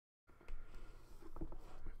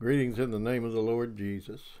Greetings in the name of the Lord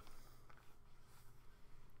Jesus.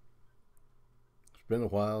 It's been a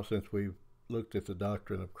while since we've looked at the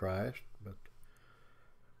doctrine of Christ, but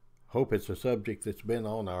hope it's a subject that's been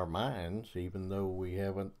on our minds, even though we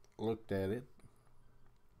haven't looked at it,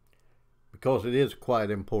 because it is quite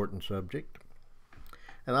an important subject.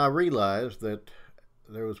 And I realized that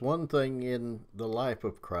there was one thing in the life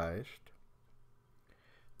of Christ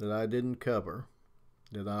that I didn't cover,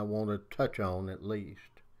 that I want to touch on at least,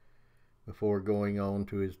 before going on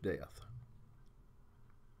to his death.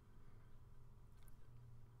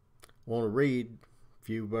 I want to read a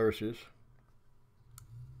few verses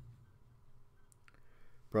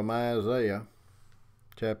from Isaiah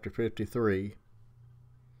chapter 53.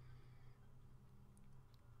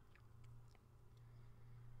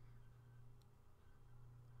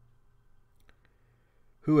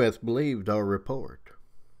 Who hath believed our report?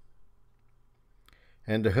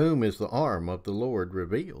 And to whom is the arm of the Lord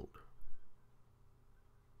revealed?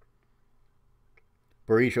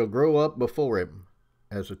 For he shall grow up before him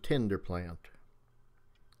as a tender plant,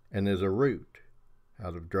 and as a root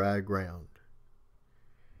out of dry ground.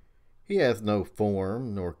 He hath no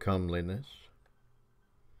form nor comeliness,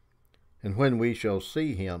 and when we shall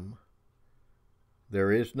see him,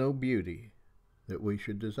 there is no beauty that we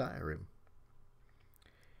should desire him.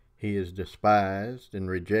 He is despised and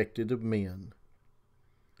rejected of men,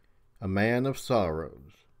 a man of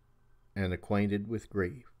sorrows and acquainted with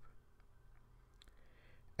grief.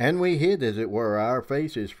 And we hid, as it were, our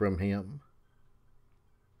faces from him.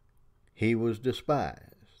 He was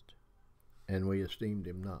despised, and we esteemed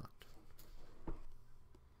him not.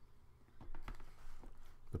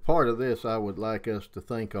 The part of this I would like us to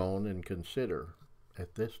think on and consider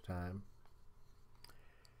at this time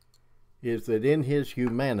is that in his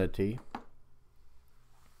humanity,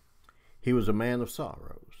 he was a man of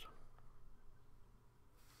sorrows.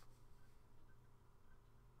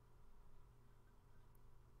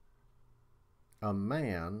 A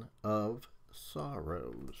man of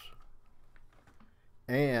sorrows,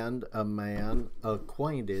 and a man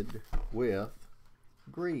acquainted with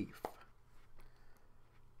grief.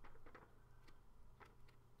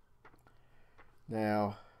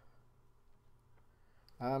 Now,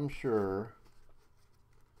 I'm sure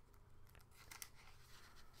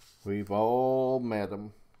we've all met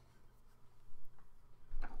him.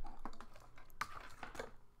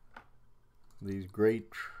 These great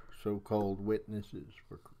so-called witnesses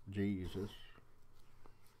for Jesus,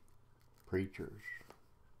 preachers,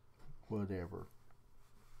 whatever.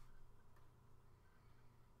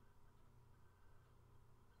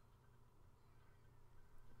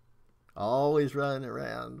 Always running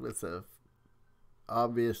around with a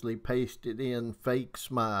obviously pasted in fake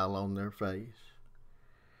smile on their face.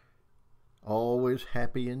 Always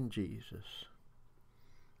happy in Jesus.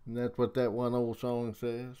 And that's what that one old song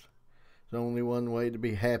says. There's only one way to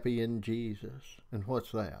be happy in Jesus. And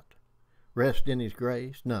what's that? Rest in his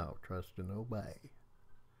grace? No, trust and obey.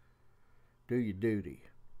 Do your duty.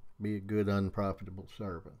 Be a good, unprofitable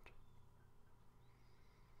servant.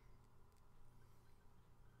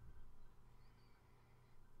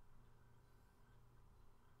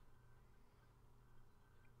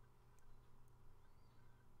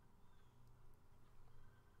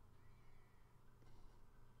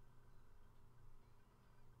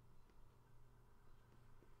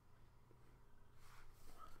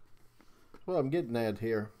 What I'm getting at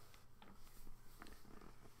here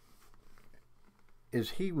is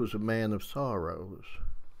he was a man of sorrows.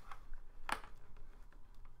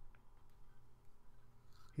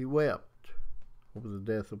 He wept over the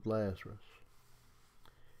death of Lazarus.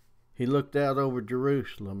 He looked out over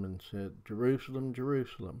Jerusalem and said, Jerusalem,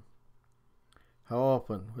 Jerusalem, how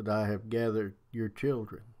often would I have gathered your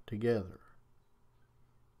children together?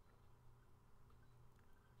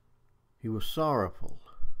 He was sorrowful.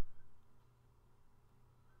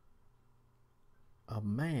 A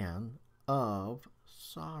man of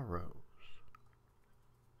sorrows,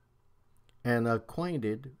 and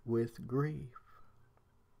acquainted with grief.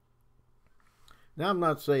 Now, I'm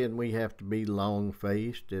not saying we have to be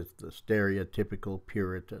long-faced as the stereotypical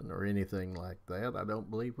Puritan or anything like that. I don't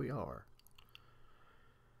believe we are.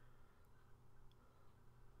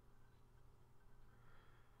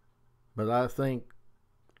 But I think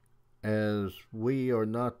as we are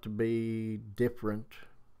not to be different,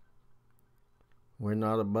 we're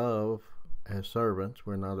not above, as servants,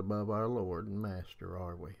 we're not above our Lord and Master,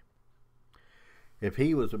 are we? If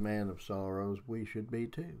he was a man of sorrows, we should be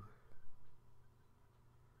too.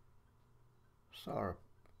 Sorrow.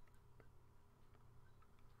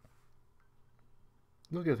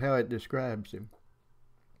 Look at how it describes him.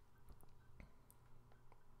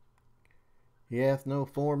 He hath no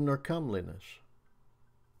form nor comeliness.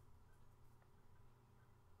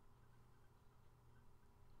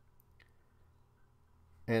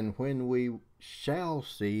 And when we shall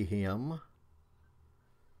see him,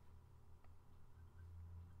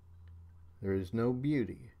 there is no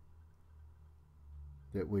beauty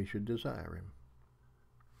that we should desire him.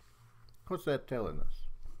 What's that telling us?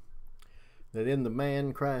 That in the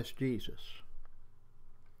man Christ Jesus,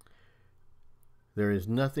 there is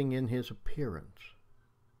nothing in his appearance,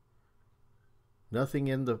 nothing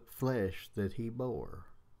in the flesh that he bore,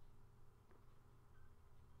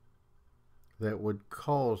 that would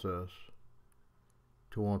cause us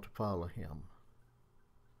to want to follow him,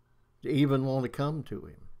 to even want to come to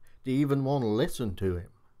him, to even want to listen to him.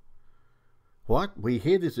 What? We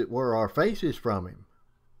hid, as it were, our faces from him,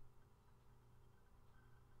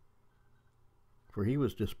 for he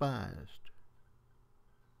was despised.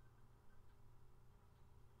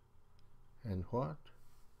 And what?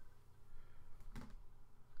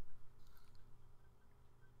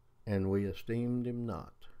 And we esteemed him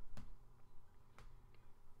not.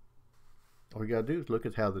 All you got to do is look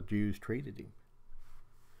at how the Jews treated him.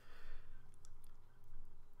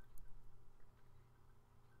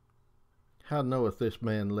 How knoweth this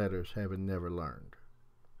man letters, having never learned?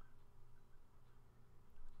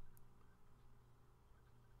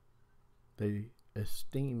 They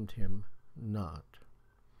esteemed him not,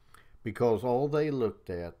 because all they looked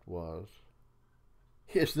at was,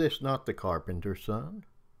 is this not the carpenter's son?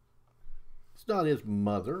 Is not his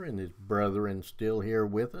mother and his brethren still here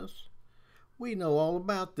with us? We know all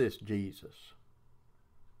about this Jesus.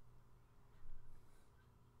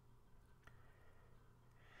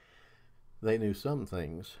 They knew some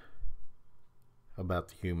things about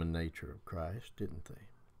the human nature of Christ, didn't they?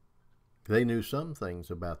 They knew some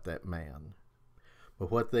things about that man.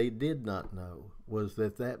 But what they did not know was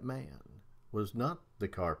that that man was not the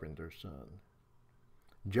carpenter's son.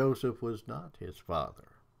 Joseph was not his father.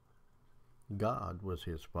 God was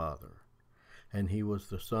his father, and he was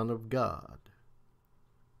the Son of God,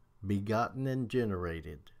 begotten and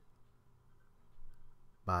generated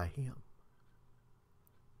by him.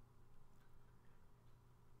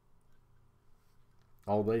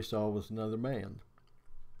 All they saw was another man.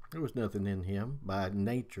 There was nothing in him by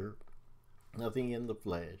nature, nothing in the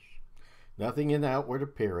flesh, nothing in outward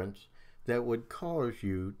appearance that would cause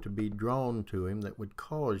you to be drawn to him, that would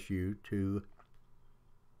cause you to,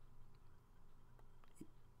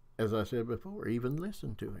 as I said before, even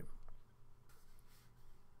listen to him.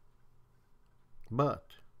 But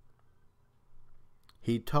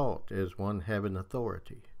he taught as one having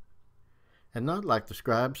authority, and not like the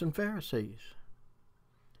scribes and Pharisees.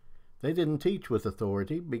 They didn't teach with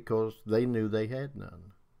authority because they knew they had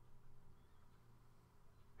none.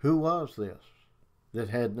 Who was this that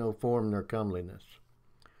had no form nor comeliness?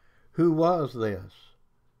 Who was this?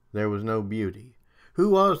 There was no beauty. Who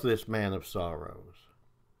was this man of sorrows?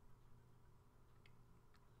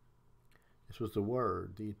 This was the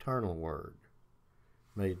Word, the eternal Word,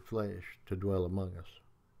 made flesh to dwell among us.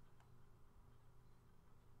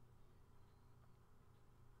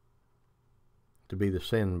 To be the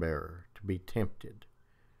sin bearer, to be tempted.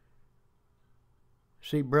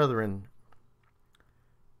 See, brethren,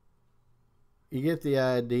 you get the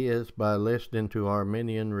ideas by listening to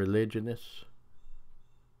Arminian religionists.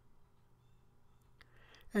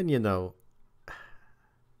 And you know,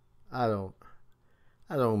 I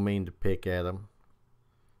don't mean to pick at them.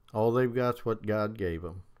 All they've got's what God gave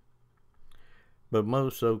them. But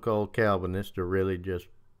most so-called Calvinists are really just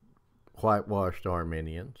whitewashed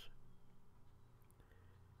Arminians.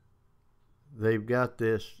 They've got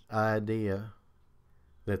this idea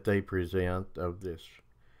that they present of this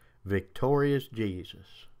victorious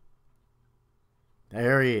Jesus.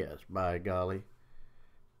 There he is, by golly,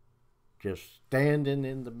 just standing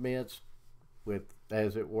in the midst with,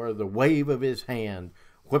 as it were, the wave of his hand,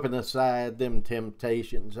 whipping aside them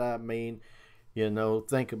temptations. I mean, you know,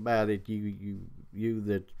 think about it, you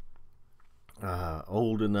that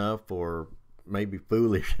old enough or maybe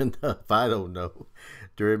foolish enough, I don't know,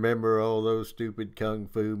 to remember all those stupid kung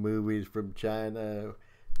fu movies from China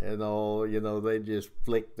and all, you know, they just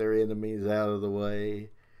flick their enemies out of the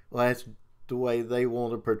way. Well, that's the way they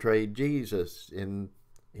want to portray Jesus in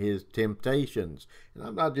his temptations. And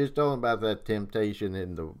I'm not just talking about that temptation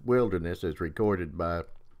in the wilderness as recorded by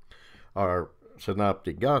our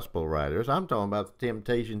synoptic gospel writers. I'm talking about the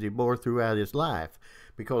temptations he bore throughout his life,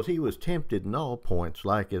 because he was tempted in all points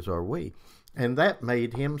like as are we. And that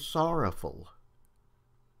made him sorrowful.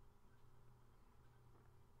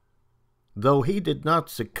 Though he did not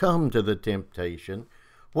succumb to the temptation,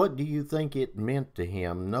 what do you think it meant to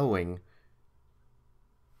him, knowing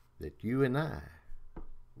that you and I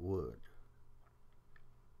would.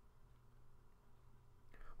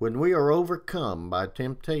 When we are overcome by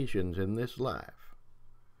temptations in this life,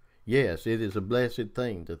 yes, it is a blessed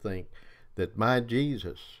thing to think that my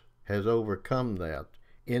Jesus has overcome that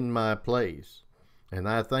in my place. And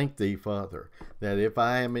I thank thee, Father, that if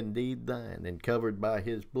I am indeed thine and covered by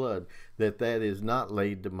his blood, that is not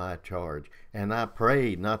laid to my charge. And I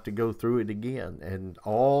pray not to go through it again and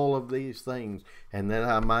all of these things, and that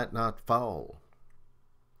I might not fall.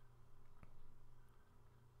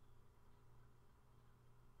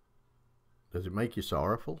 Does it make you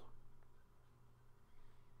sorrowful?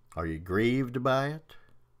 Are you grieved by it?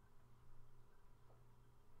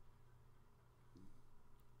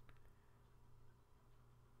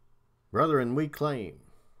 Brethren, we claim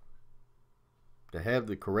to have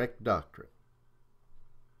the correct doctrine.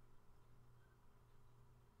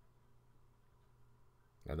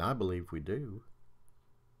 And I believe we do,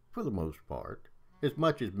 for the most part, as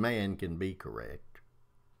much as man can be correct.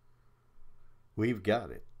 We've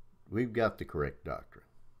got it. We've got the correct doctrine.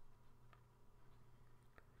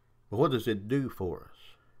 But what does it do for us?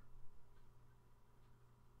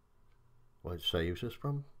 Well, it saves us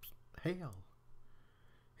from hell.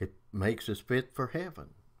 It makes us fit for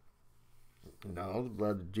heaven. No, the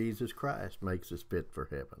blood of Jesus Christ makes us fit for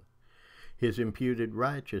heaven. His imputed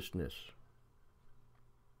righteousness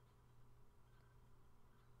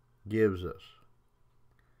gives us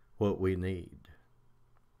what we need.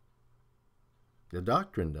 The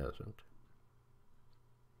doctrine doesn't.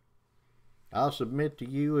 I'll submit to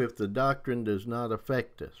you, if the doctrine does not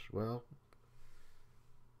affect us, well,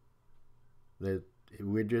 that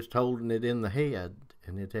we're just holding it in the head,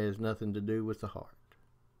 and it has nothing to do with the heart.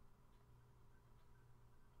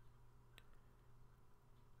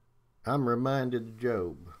 I'm reminded of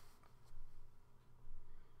Job,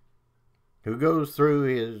 who goes through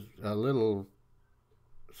his little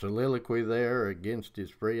soliloquy there against his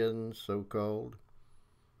friends, so-called.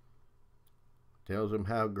 Tells them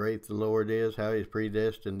how great the Lord is, how he's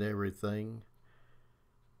predestined everything.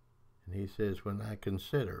 And he says, when I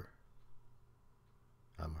consider,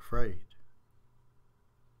 I'm afraid.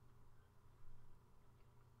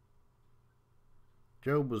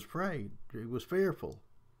 Job was afraid. He was fearful.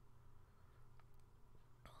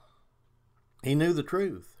 He knew the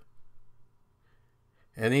truth.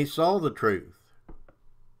 And he saw the truth.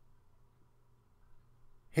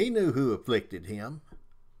 He knew who afflicted him.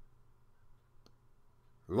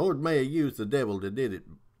 The Lord may have used the devil to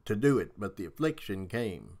do it, but the affliction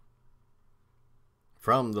came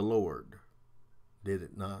from the Lord, did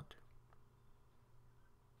it not?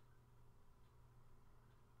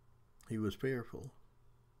 He was fearful.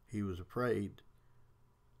 He was afraid.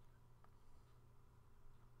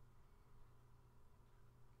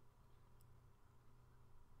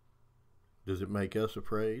 Does it make us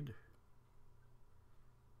afraid?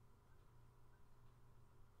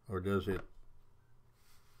 Or does it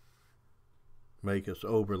make us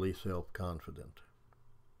overly self-confident?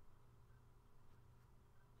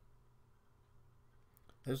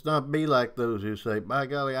 Let's not be like those who say, by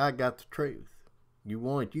golly, I got the truth. You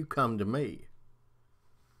want it, you come to me.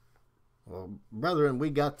 Well, brethren, we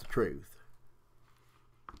got the truth.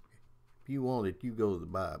 If you want it, you go to the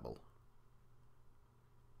Bible.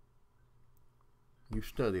 You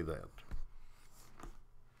study that.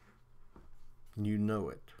 You know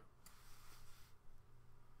it.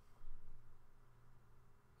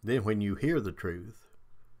 Then when you hear the truth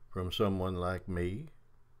from someone like me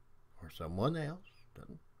or someone else,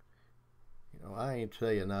 I ain't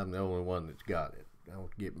saying I'm the only one that's got it.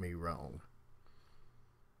 Don't get me wrong.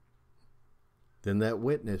 Then that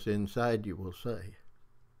witness inside you will say,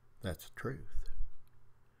 that's the truth.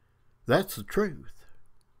 That's the truth.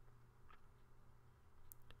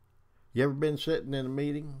 You ever been sitting in a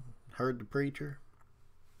meeting, heard the preacher,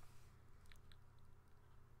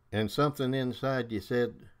 and something inside you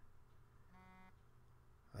said,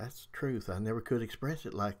 that's the truth. I never could express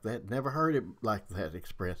it like that. Never heard it like that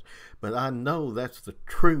expressed. But I know that's the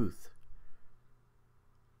truth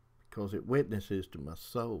because it witnesses to my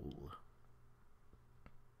soul.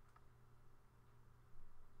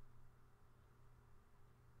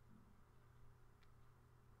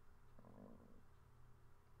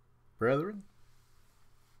 Brethren,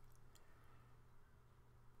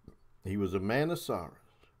 he was a man of sorrows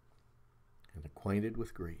and acquainted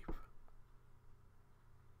with grief.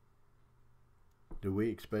 Do we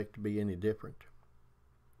expect to be any different?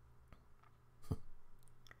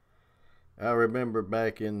 I remember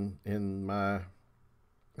back in my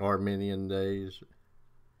Arminian days,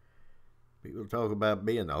 people talk about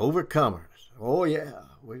being overcomers. Oh yeah,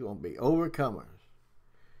 we're going to be overcomers.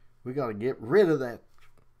 We got to get rid of that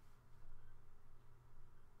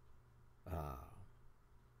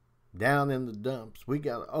down in the dumps. We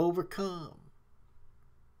got to overcome.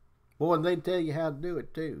 Boy, and they tell you how to do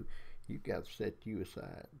it too. You got to set you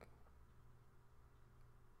aside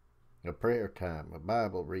a prayer time, a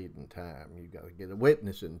Bible reading time. You got to get a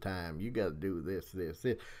witnessing time. You got to do this.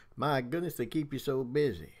 My goodness, they keep you so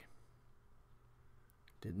busy.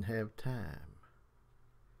 Didn't have time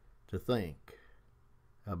to think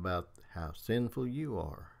about how sinful you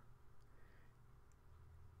are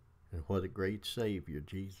and what a great Savior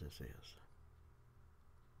Jesus is.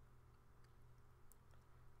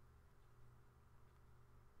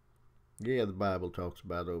 Yeah, the Bible talks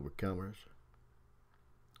about overcomers.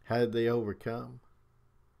 How did they overcome?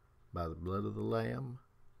 By the blood of the Lamb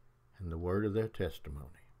and the word of their testimony.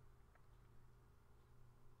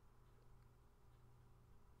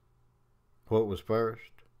 What was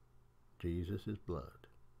first? Jesus' blood.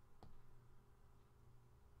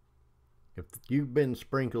 If you've been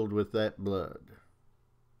sprinkled with that blood,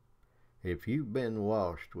 if you've been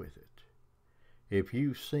washed with it, if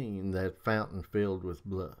you've seen that fountain filled with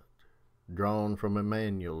blood, drawn from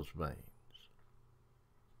Emmanuel's veins,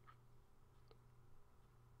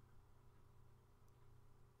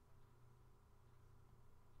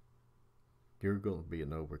 you're going to be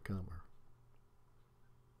an overcomer.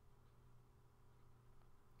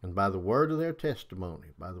 And by the word of their testimony,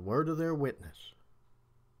 by the word of their witness,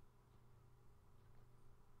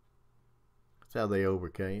 that's how they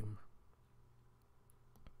overcame.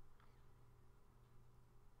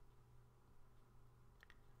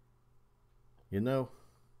 You know,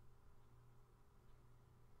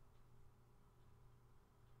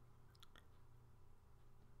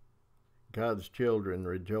 God's children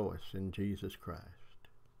rejoice in Jesus Christ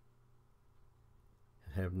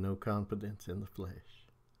and have no confidence in the flesh.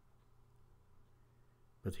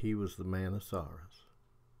 But he was the man of sorrows.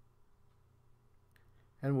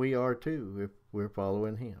 And we are too, if we're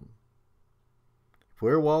following him. If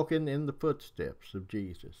we're walking in the footsteps of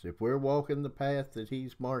Jesus, if we're walking the path that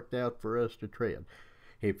he's marked out for us to tread,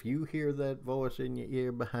 if you hear that voice in your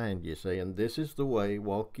ear behind you saying, "This is the way,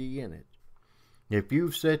 walk ye in it," if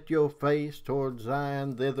you've set your face toward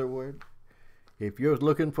Zion thitherward, if you're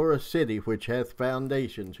looking for a city which hath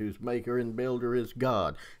foundations, whose maker and builder is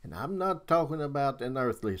God, and I'm not talking about an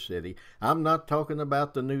earthly city, I'm not talking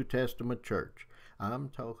about the New Testament church, I'm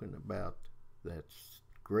talking about that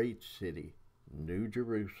great city, New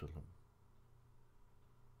Jerusalem.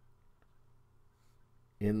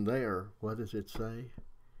 In there, what does it say?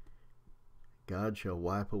 God shall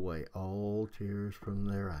wipe away all tears from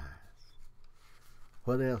their eyes.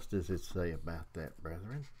 What else does it say about that,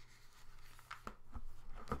 brethren?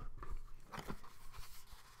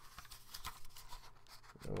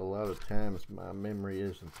 A lot of times my memory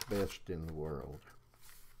isn't the best in the world.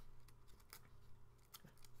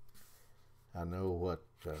 I know what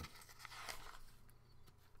the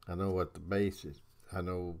base is. I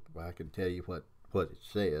know I can tell you what it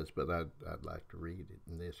says, but I'd like to read it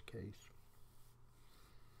in this case.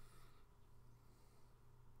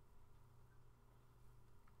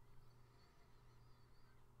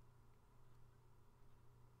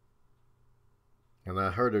 And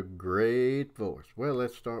I heard a great voice. Well,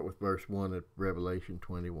 let's start with verse 1 of Revelation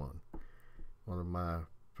 21, one of my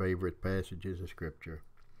favorite passages of Scripture.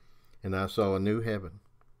 And I saw a new heaven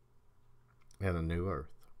and a new earth.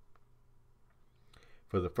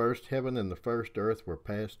 For the first heaven and the first earth were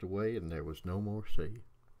passed away, and there was no more sea.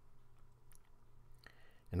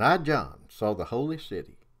 And I, John, saw the holy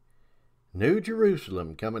city, New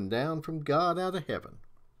Jerusalem, coming down from God out of heaven,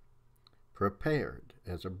 prepared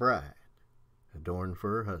as a bride, adorned for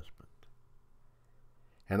her husband.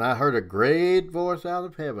 And I heard a great voice out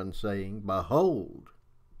of heaven saying, Behold,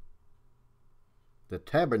 the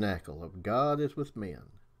tabernacle of God is with men,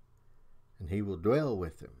 and he will dwell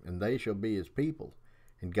with them, and they shall be his people,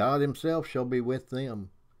 and God himself shall be with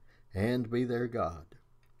them, and be their God.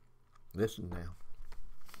 Listen now.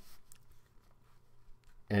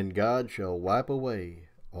 And God shall wipe away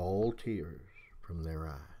all tears from their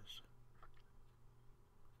eyes.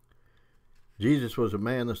 Jesus was a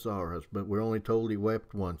man of sorrows, but we're only told he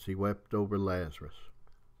wept once. He wept over Lazarus.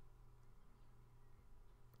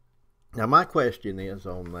 Now, my question is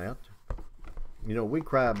on that, we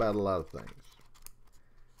cry about a lot of things.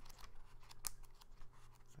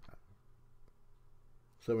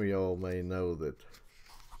 Some of y'all may know that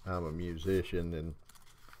I'm a musician, and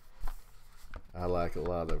I like a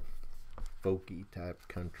lot of folky type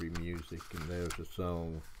country music, and there's a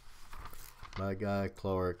song by Guy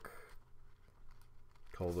Clark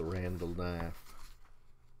called The Randall Knife.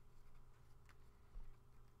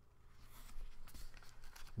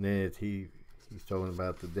 And then he's talking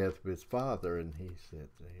about the death of his father, and he said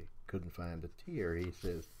he couldn't find a tear. He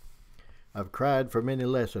says, I've cried for many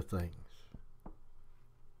lesser things.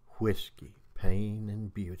 Whiskey, pain,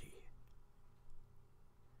 and beauty.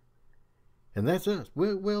 And that's us.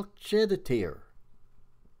 We'll shed a tear.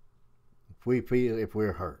 If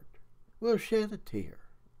we're hurt, we'll shed a tear.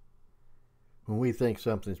 When we think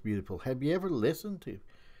something's beautiful, have you ever listened to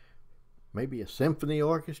maybe a symphony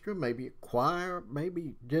orchestra, maybe a choir,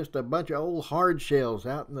 maybe just a bunch of old hard shells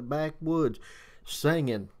out in the backwoods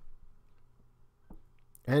singing,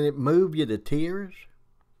 and it moved you to tears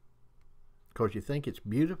because you think it's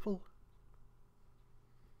beautiful?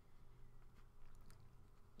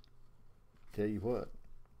 Tell you what,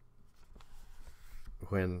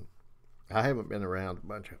 when I haven't been around a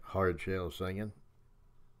bunch of hard shells singing,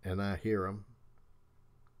 and I hear them,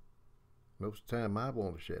 most of the time I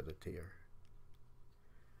want to shed a tear.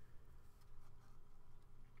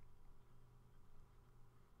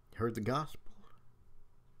 Heard the gospel?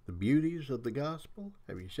 The beauties of the gospel?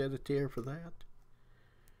 Have you shed a tear for that?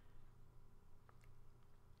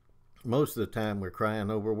 Most of the time we're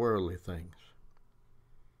crying over worldly things.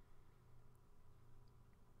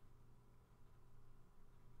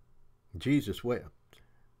 Jesus wept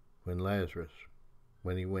when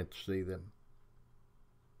he went to see them,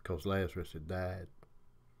 because Lazarus had died.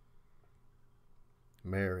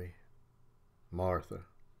 Mary, Martha.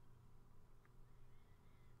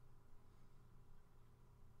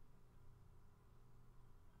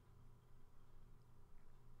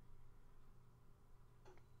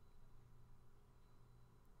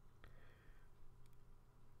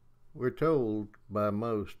 We're told by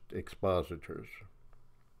most expositors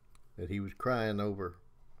that he was crying over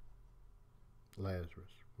Lazarus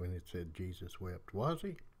when it said Jesus wept. Was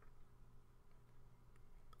he?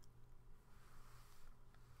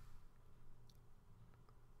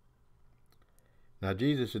 Now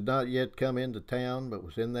Jesus had not yet come into town, but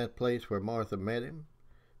was in that place where Martha met him.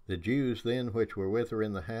 The Jews then which were with her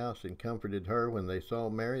in the house and comforted her when they saw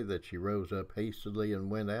Mary, that she rose up hastily and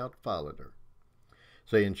went out, followed her,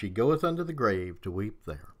 saying, She goeth unto the grave to weep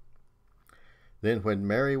there. Then when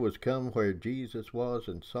Mary was come where Jesus was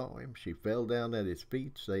and saw him, she fell down at his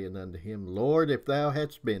feet, saying unto him, Lord, if thou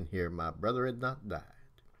hadst been here, my brother had not died.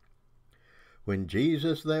 When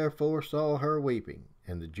Jesus therefore saw her weeping,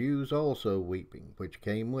 and the Jews also weeping, which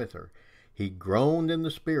came with her, he groaned in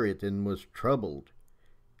the spirit and was troubled.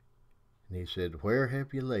 And he said, Where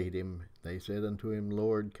have you laid him? They said unto him,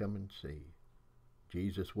 Lord, come and see.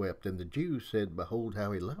 Jesus wept, and the Jews said, Behold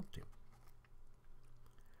how he loved him.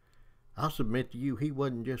 I'll submit to you, he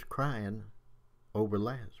wasn't just crying over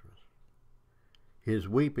Lazarus. His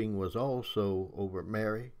weeping was also over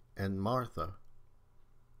Mary and Martha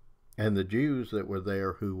and the Jews that were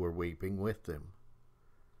there who were weeping with them.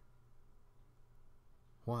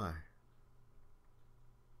 Why?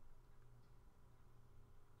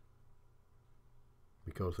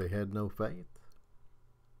 Because they had no faith?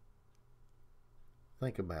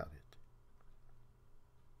 Think about it.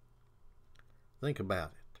 Think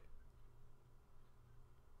about it.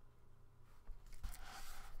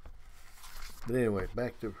 But anyway,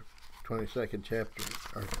 back to 22nd chapter,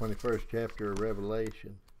 or 21st chapter of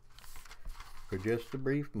Revelation, for just a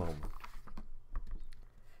brief moment.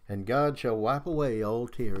 And God shall wipe away all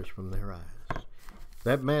tears from their eyes.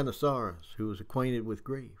 That man of sorrows who was acquainted with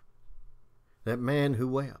grief, that man who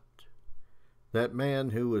wept, that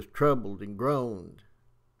man who was troubled and groaned,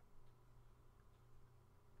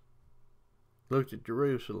 looked at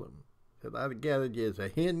Jerusalem, said, I'd have gathered you as a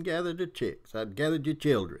hen gathered her chicks. I'd gathered your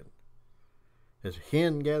children as a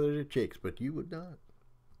hen gathered her chicks, but you would not.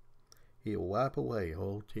 He'll wipe away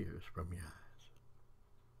all tears from your eyes.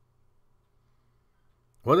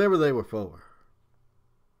 Whatever they were for.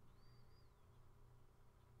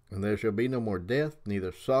 And there shall be no more death,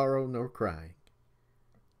 neither sorrow nor crying.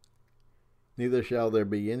 Neither shall there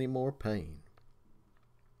be any more pain.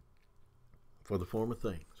 For the former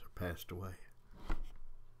things are passed away.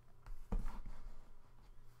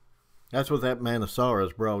 That's what that man of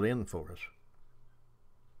sorrows brought in for us.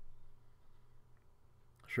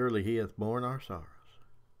 Surely he hath borne our sorrows.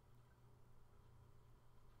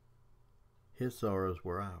 His sorrows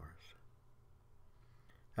were ours.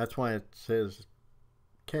 That's why it says,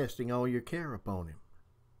 casting all your care upon him.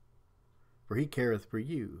 For he careth for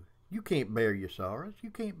you. You can't bear your sorrows.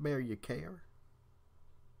 You can't bear your care.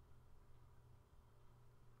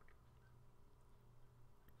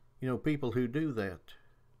 You know, people who do that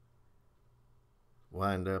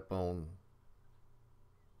wind up on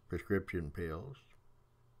prescription pills.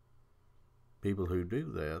 People who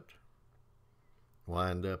do that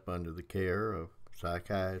wind up under the care of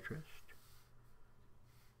psychiatrists,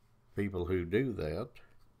 people who do that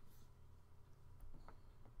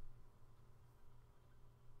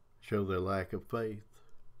show their lack of faith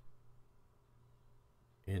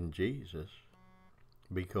in Jesus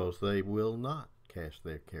because they will not cast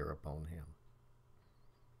their care upon him.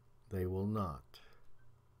 They will not.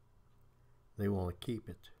 They want to keep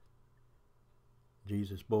it.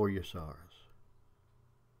 Jesus bore your sorrows.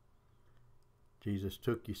 Jesus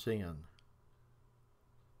took your sin.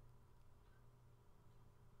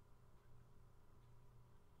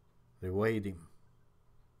 They weighed him.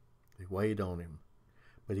 They weighed on him,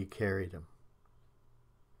 but he carried them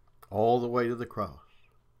all the way to the cross.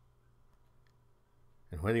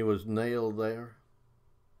 And when he was nailed there,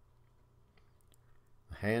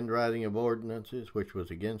 the handwriting of ordinances, which was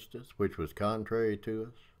against us, which was contrary to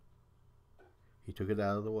us, he took it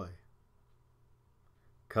out of the way,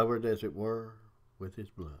 covered as it were with his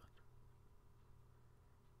blood.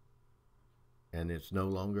 And it's no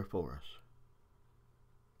longer for us.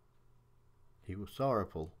 He was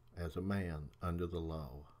sorrowful as a man under the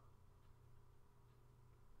law.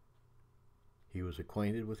 He was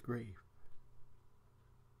acquainted with grief.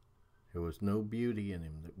 There was no beauty in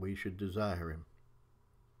him that we should desire him.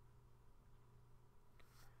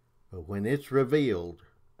 But when it's revealed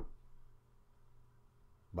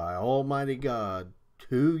by Almighty God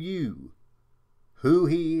to you who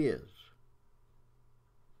he is,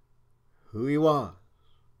 who he was,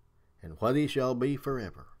 and what he shall be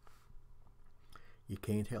forever, you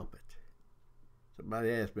can't help it.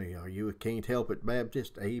 Somebody asked me, are you a can't help it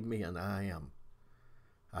Baptist? Amen, I am.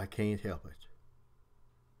 I can't help it.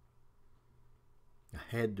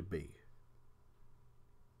 I had to be.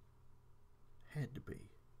 Had to be.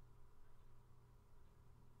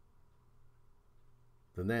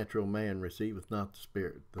 The natural man receiveth not the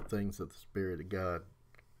Spirit, the things of the Spirit of God.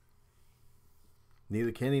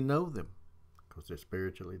 Neither can he know them, because they're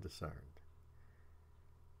spiritually discerned.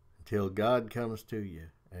 Until God comes to you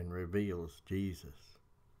and reveals Jesus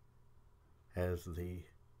as the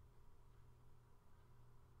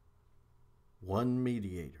one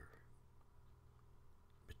mediator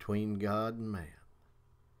between God and man,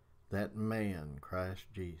 that man, Christ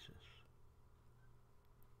Jesus.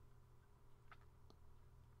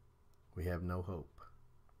 We have no hope.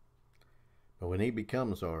 But when he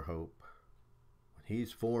becomes our hope, when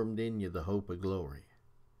he's formed in you the hope of glory,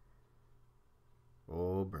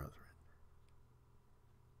 oh, brethren,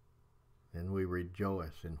 then we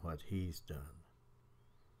rejoice in what he's done.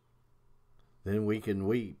 Then we can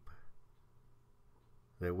weep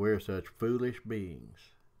that we're such foolish beings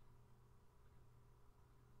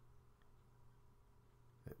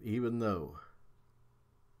that even though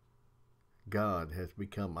God has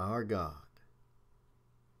become our God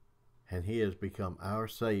and he has become our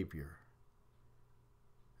Savior,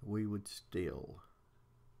 we would still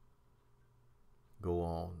go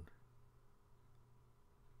on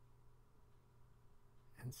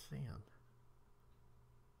and sin.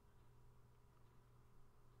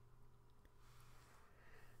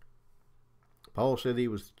 Paul said he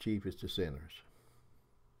was the chiefest of sinners.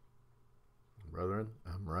 Brethren,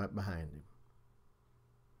 I'm right behind him.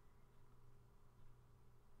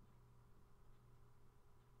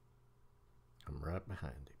 I'm right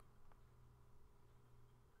behind him.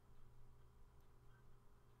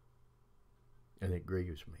 And it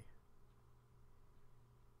grieves me.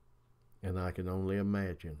 And I can only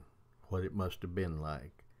imagine what it must have been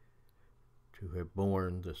like to have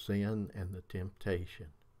borne the sin and the temptation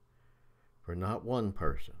for not one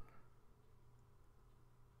person,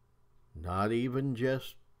 not even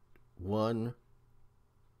just one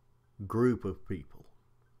group of people,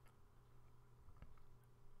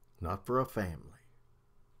 not for a family.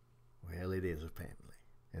 Well, it is a family,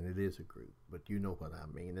 and it is a group, but you know what I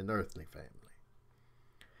mean, an earthly family.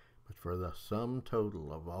 But for the sum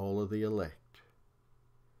total of all of the elect,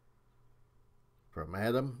 from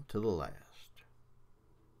Adam to the last,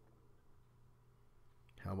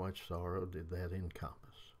 how much sorrow did that encompass?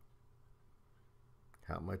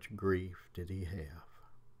 How much grief did he have?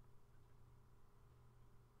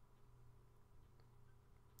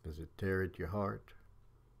 Does it tear at your heart?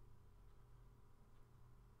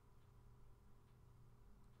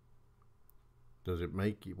 Does it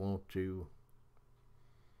make you want to,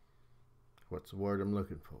 what's the word I'm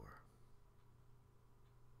looking for?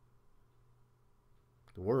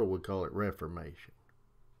 The world would call it reformation.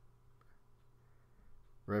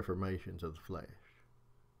 Reformations of the flesh.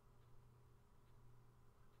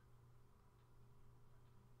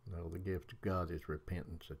 No, the gift of God is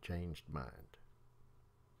repentance, a changed mind.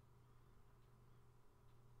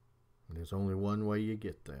 And There's only one way you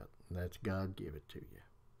get that, and that's God give it to you.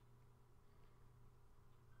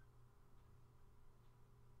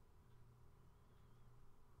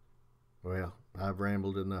 Well, I've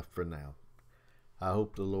rambled enough for now. I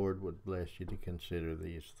hope the Lord would bless you to consider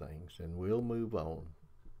these things, and we'll move on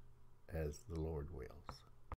as the Lord wills.